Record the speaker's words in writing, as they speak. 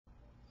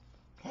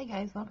Hey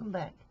guys, welcome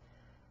back.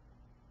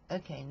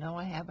 Okay, no,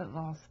 I haven't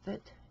lost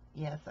it.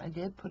 Yes, I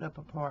did put up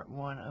a part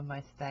 1 of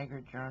my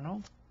Staggered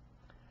Journal.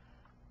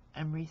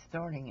 I'm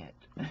restarting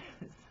it.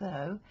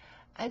 So,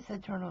 I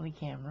said turn on the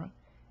camera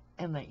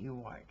and let you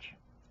watch.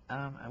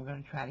 I'm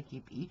going to try to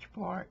keep each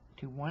part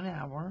to 1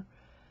 hour.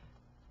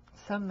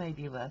 Some may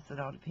be less, it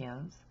all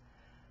depends.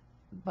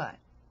 But,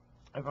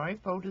 I've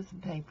already folded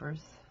some papers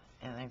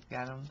and I've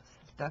got them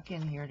stuck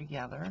in here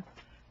together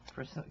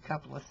for a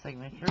couple of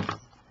signatures.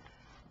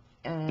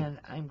 And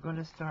I'm going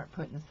to start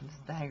putting some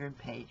staggered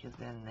pages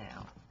in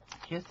now,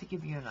 just to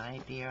give you an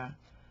idea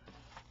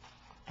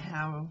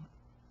how.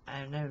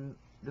 I know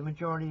the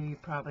majority of you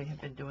probably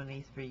have been doing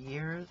these for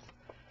years,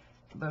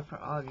 but for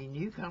all of you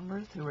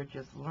newcomers who are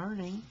just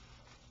learning,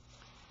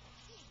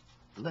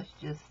 let's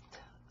just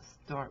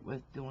start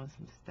with doing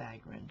some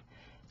staggering.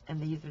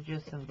 And these are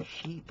just some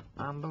cheap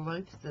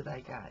envelopes that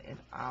I got at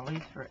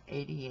Ollie's for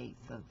 88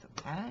 cents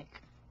a pack.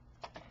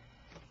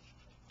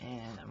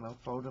 And I'm going to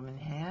fold them in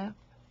half.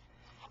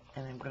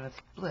 And I'm going to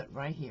split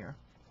right here.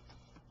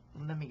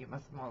 Let me get my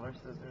smaller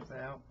scissors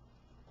out.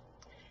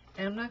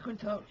 And I'm not going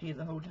to talk to you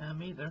the whole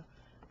time either.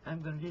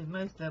 I'm going to do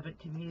most of it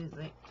to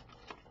music.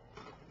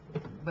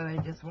 But I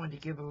just wanted to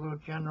give a little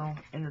general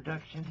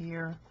introduction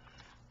here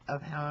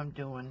of how I'm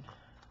doing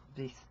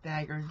the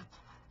staggered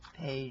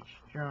page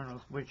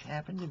journals, which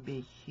happen to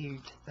be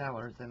huge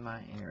sellers in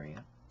my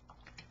area.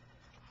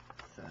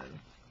 So,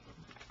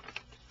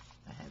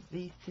 I have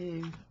these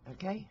two,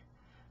 okay?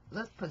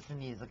 Let's put some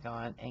music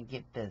on and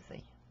get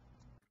busy.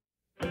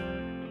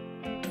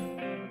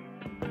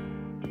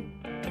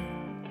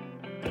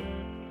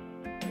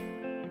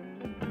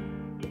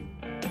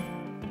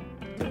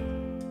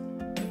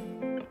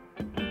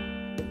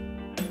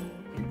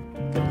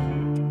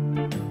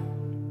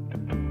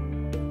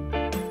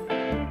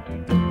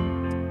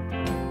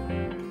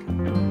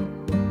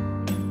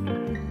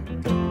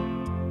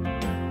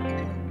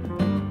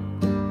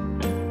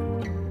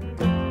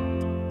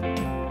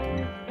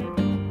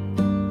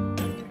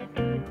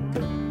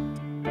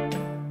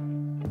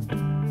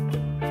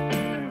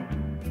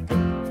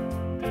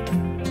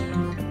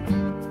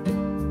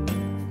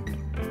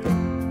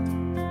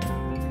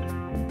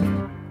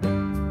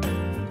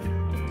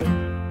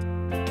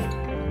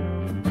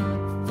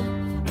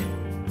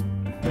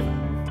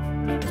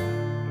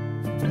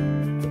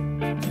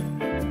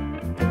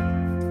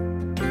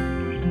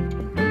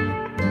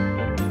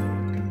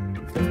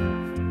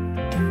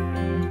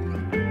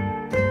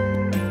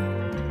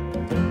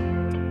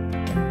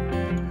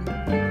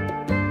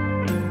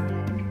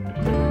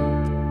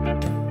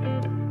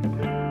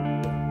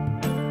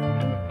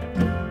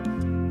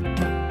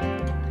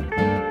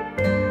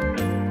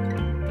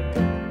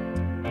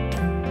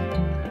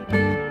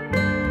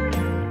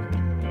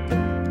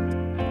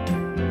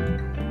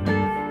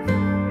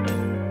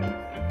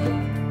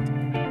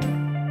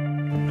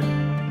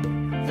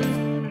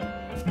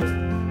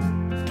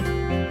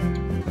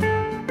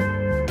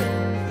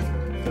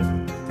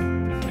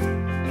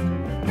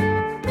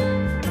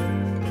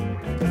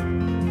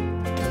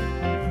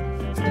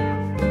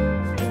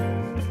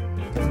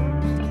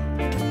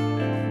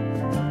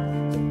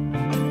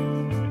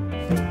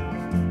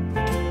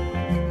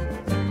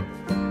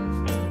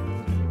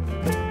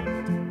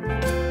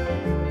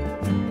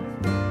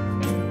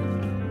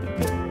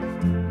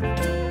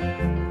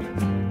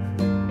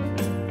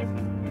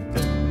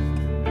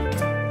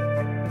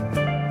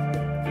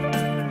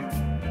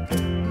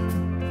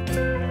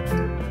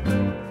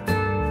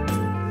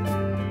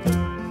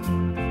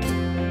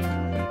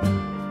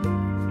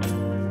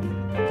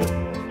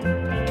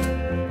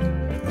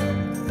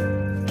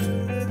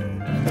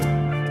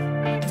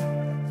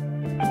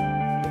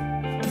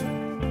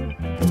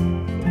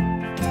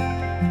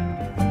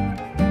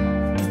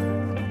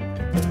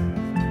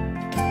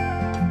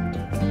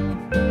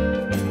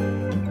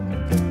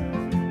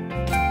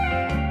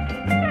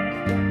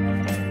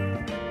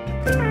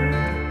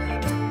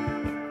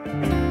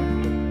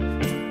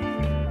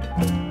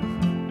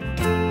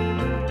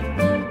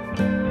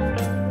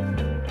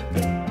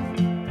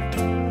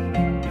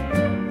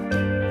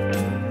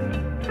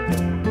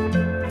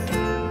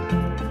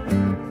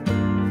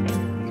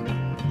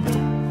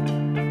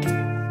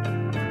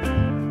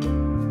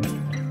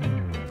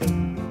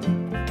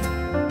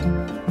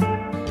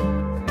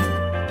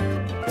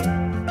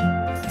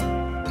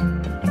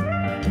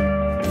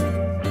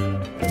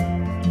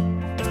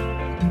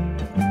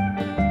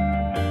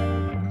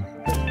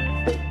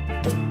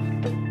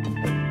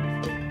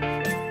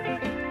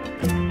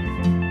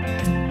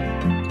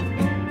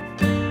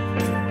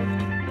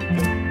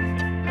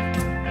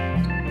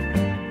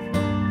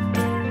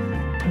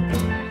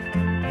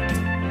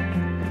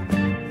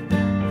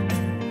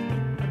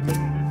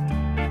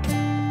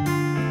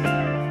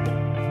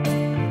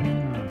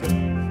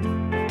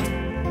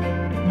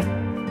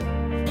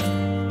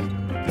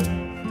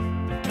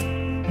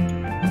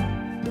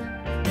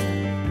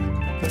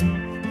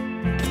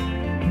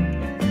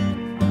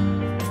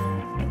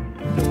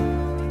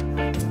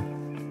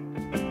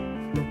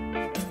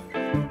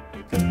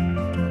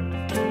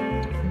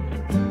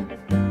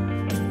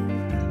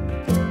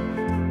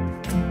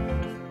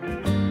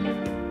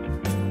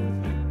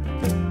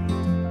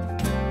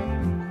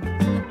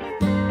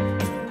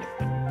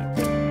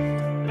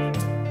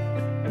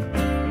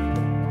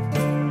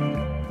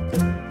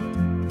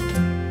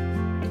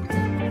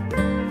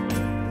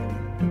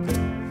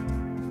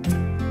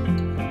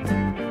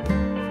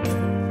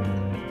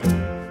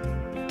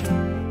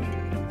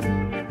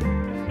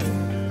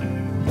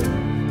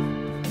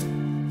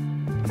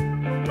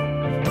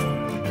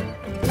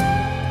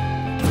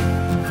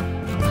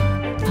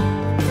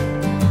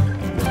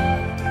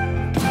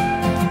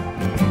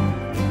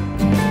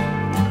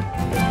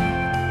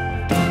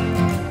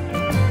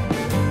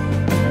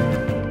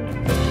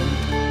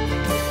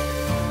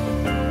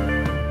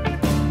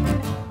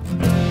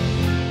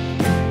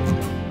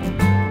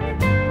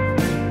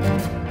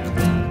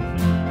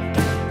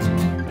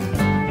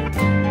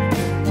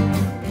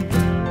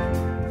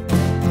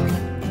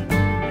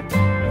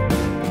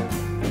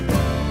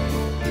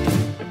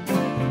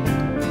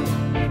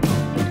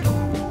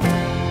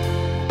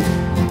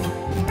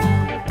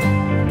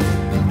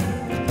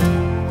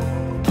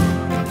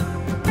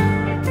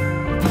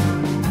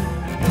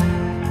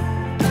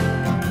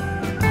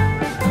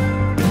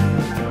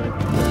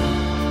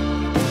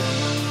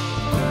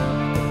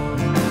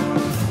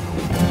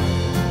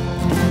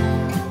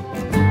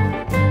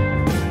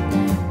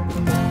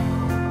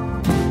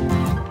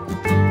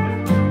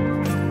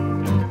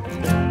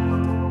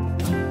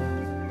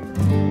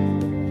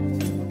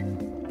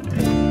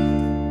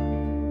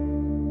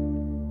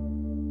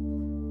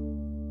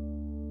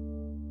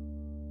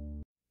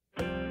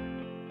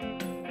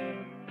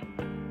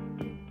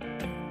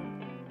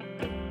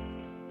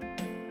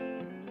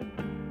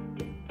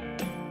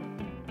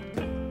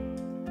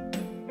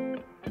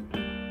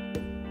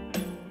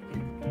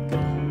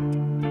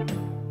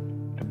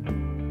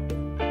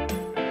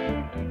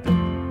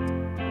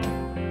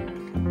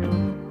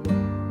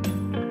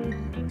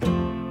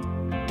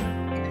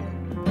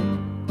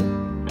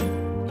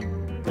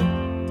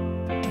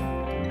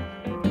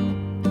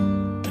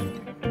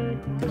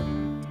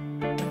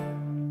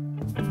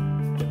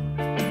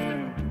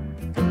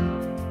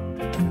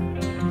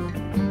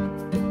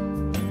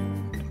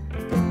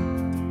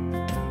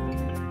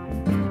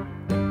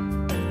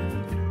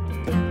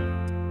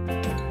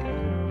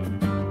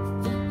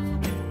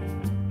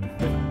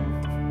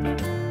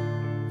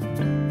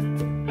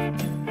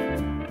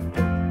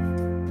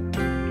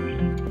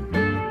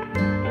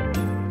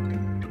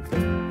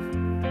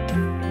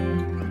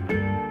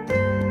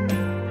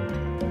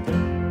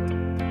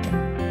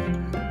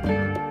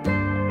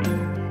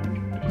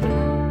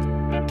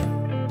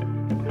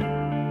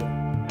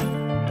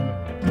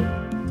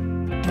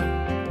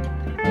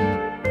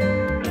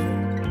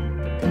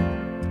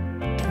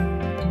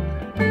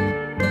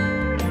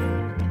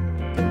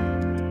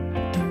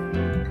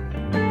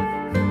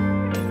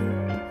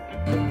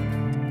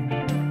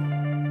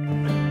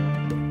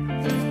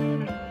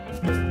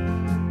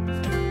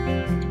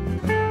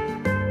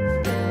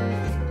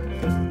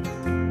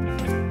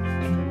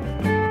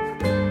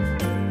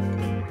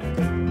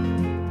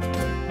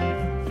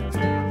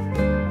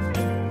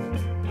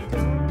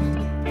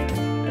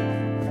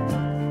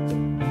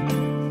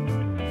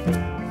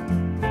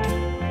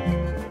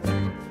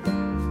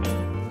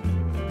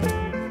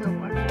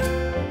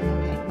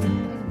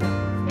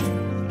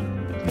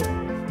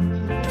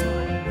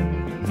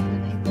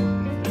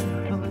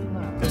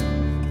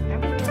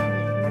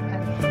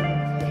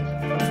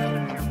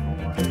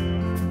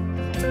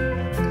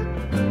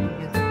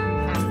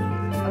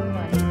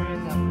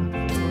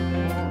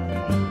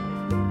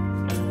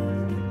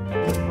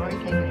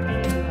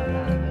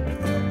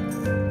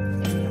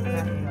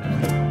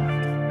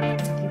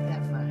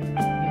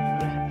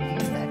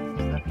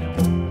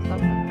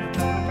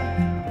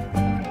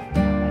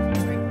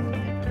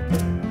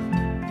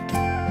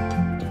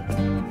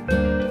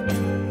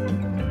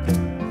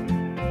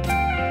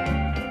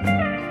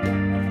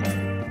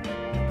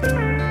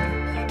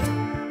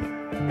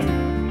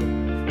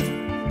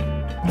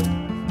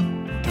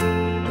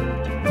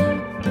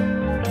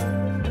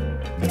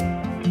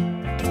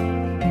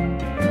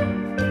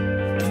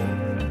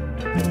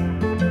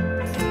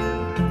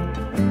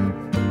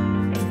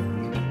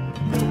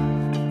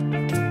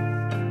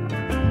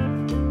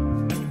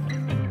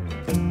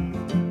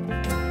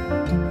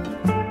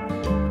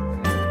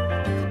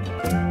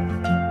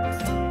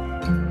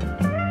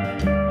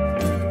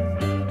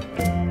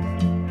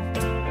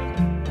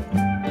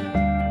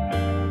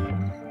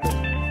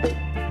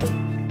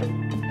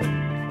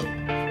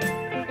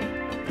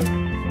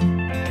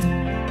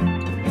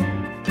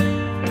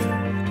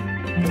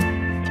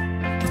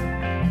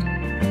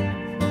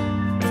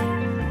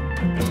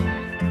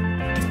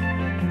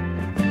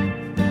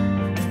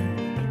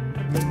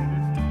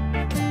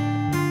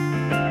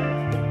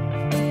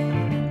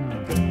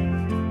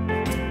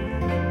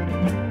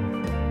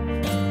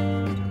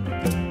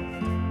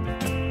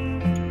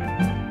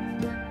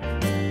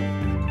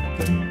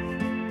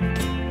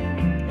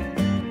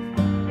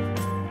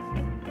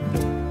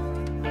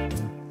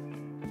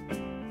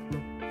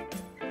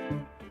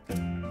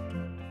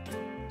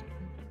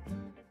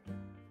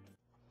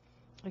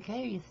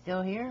 Okay, are you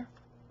still here?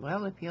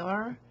 Well, if you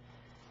are,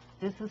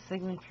 this is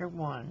signature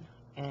 1,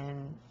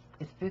 and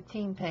it's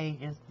 15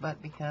 pages,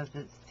 but because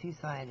it's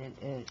two-sided,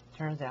 it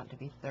turns out to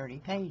be 30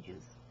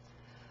 pages.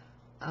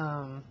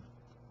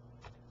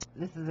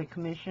 This is a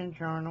commissioned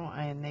journal.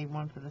 I made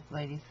one for this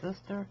lady's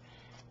sister,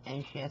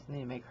 and she asked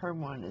me to make her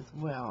one as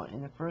well.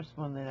 In the first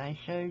one that I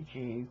showed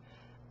you,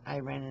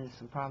 I ran into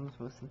some problems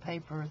with some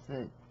papers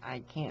that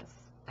I can't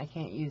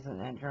use in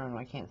that journal.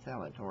 I can't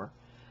sell it to her.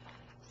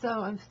 So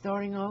I'm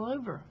starting all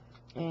over.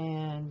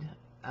 And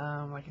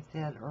like I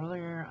said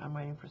earlier, I'm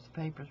waiting for some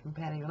papers from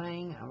Patty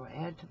Lang. I will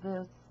add to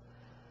this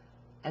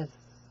as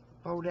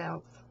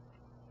fold-outs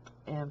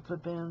and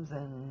flip-ins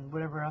and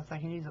whatever else I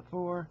can use it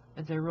for.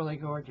 But they're really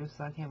gorgeous,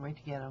 so I can't wait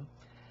to get them.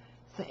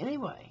 So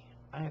anyway,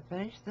 I have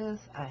finished this.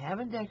 I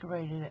haven't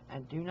decorated it. I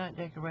do not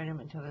decorate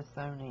them until they're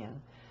sewn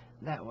in.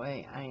 That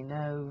way I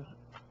know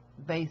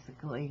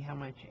basically how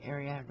much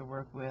area I have to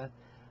work with.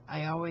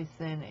 I always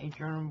send a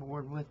journal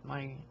board with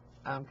my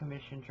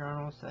commissioned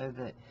journal so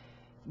that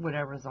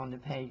whatever's on the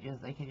pages,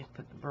 they can just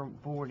put the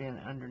board in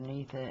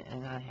underneath it,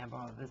 and I have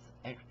all this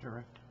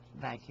extra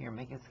back here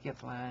making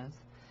skip lines,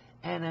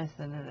 and I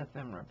send an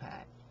ephemera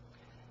pack.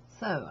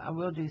 So I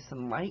will do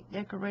some light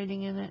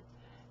decorating in it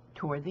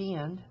toward the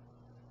end,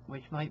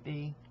 which might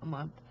be a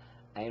month.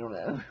 I don't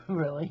know,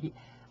 really.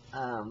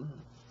 I'm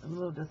a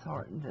little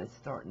disheartened to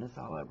starting this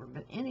all over,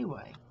 but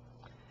anyway,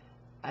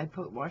 I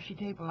put washi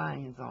tape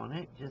lines on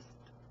it just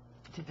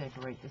to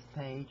decorate this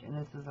page, and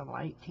this is a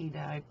light tea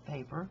dye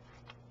paper.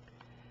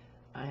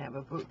 I have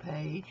a book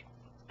page.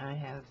 I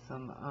have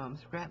some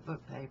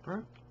scrapbook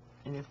paper,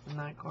 and it's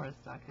not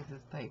cardstock, this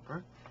is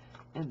paper.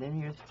 And then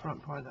here's the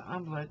front part of the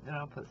envelope that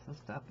I'll put some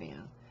stuff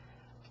in.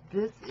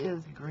 This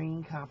is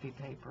green copy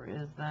paper. It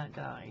is not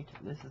dyed.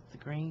 This is the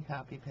green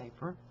copy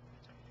paper.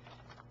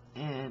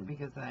 And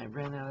because I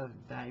ran out of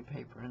dyed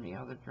paper in the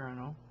other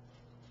journal.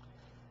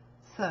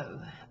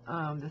 So,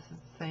 this is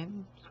the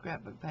same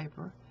scrapbook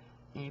paper.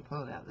 And you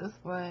pull it out this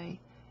way,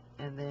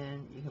 and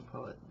then you can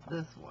pull it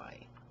this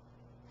way.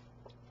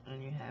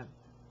 And you have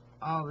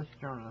all this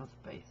journal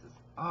spaces.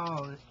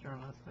 All this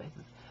journal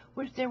spaces.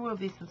 Which there will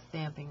be some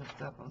stamping and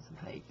stuff on some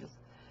pages.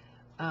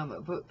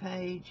 A book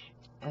page,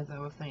 as I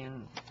was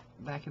saying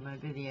back in my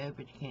video,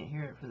 but you can't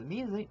hear it for the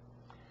music,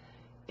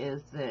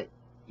 is that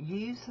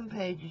use some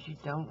pages you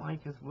don't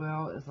like as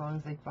well, as long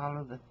as they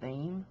follow the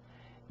theme.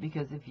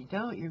 Because if you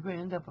don't, you're going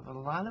to end up with a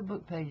lot of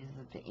book pages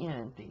at the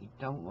end that you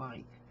don't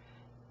like,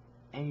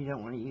 and you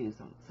don't want to use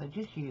them. So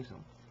just use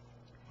them,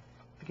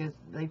 because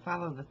they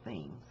follow the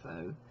theme.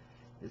 So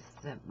this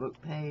is that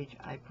book page.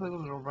 I put a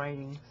little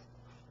writing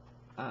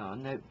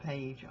note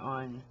page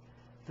on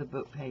the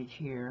book page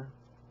here.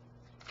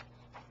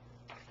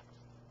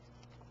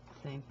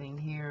 Same thing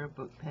here,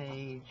 book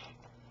page.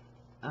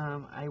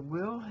 I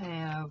will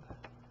have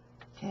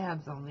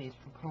tabs on these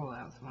for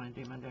pullouts when I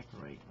do my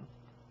decorating.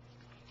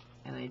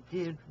 And I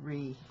did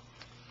redo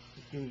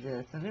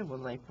this, and it will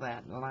lay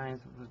flat. The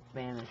lines will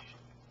vanish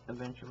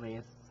eventually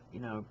as, you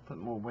know, put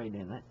more weight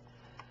in it.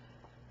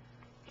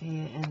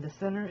 Okay, and the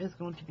center is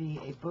going to be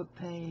a book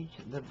page.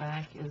 The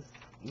back is,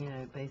 you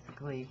know,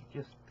 basically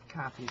just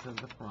copies of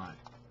the front.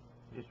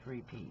 Just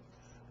repeats.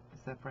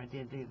 Except for I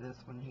did do this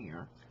one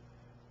here.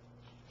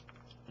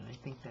 And I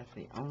think that's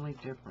the only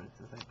difference,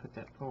 is I put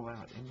that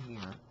pullout in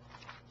here.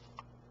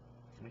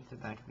 There's the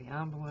back of the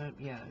envelope.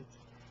 Yeah,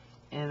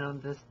 and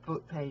on this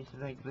book page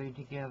that I glued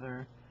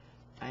together,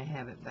 I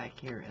have it back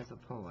here as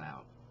a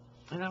pullout.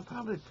 And I'll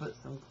probably put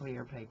some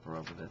clear paper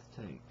over this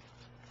too,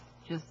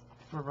 just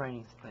for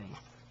writing space.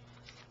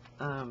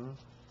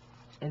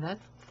 And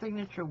that's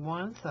signature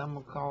 1, so I'm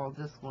going to call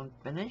this one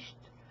finished.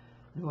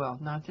 Well,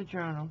 not the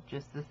journal,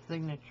 just the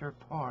signature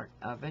part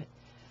of it.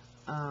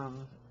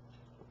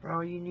 For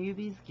all you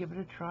newbies, give it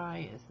a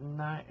try. It's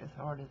not as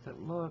hard as it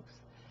looks.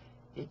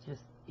 It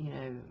just, you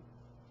know,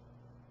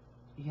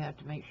 you have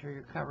to make sure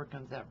your cover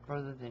comes out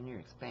further than your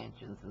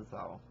expansions is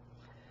all.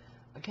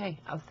 Okay,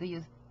 I'll see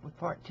you with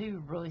part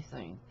 2 really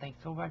soon.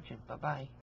 Thanks for watching. Bye-bye.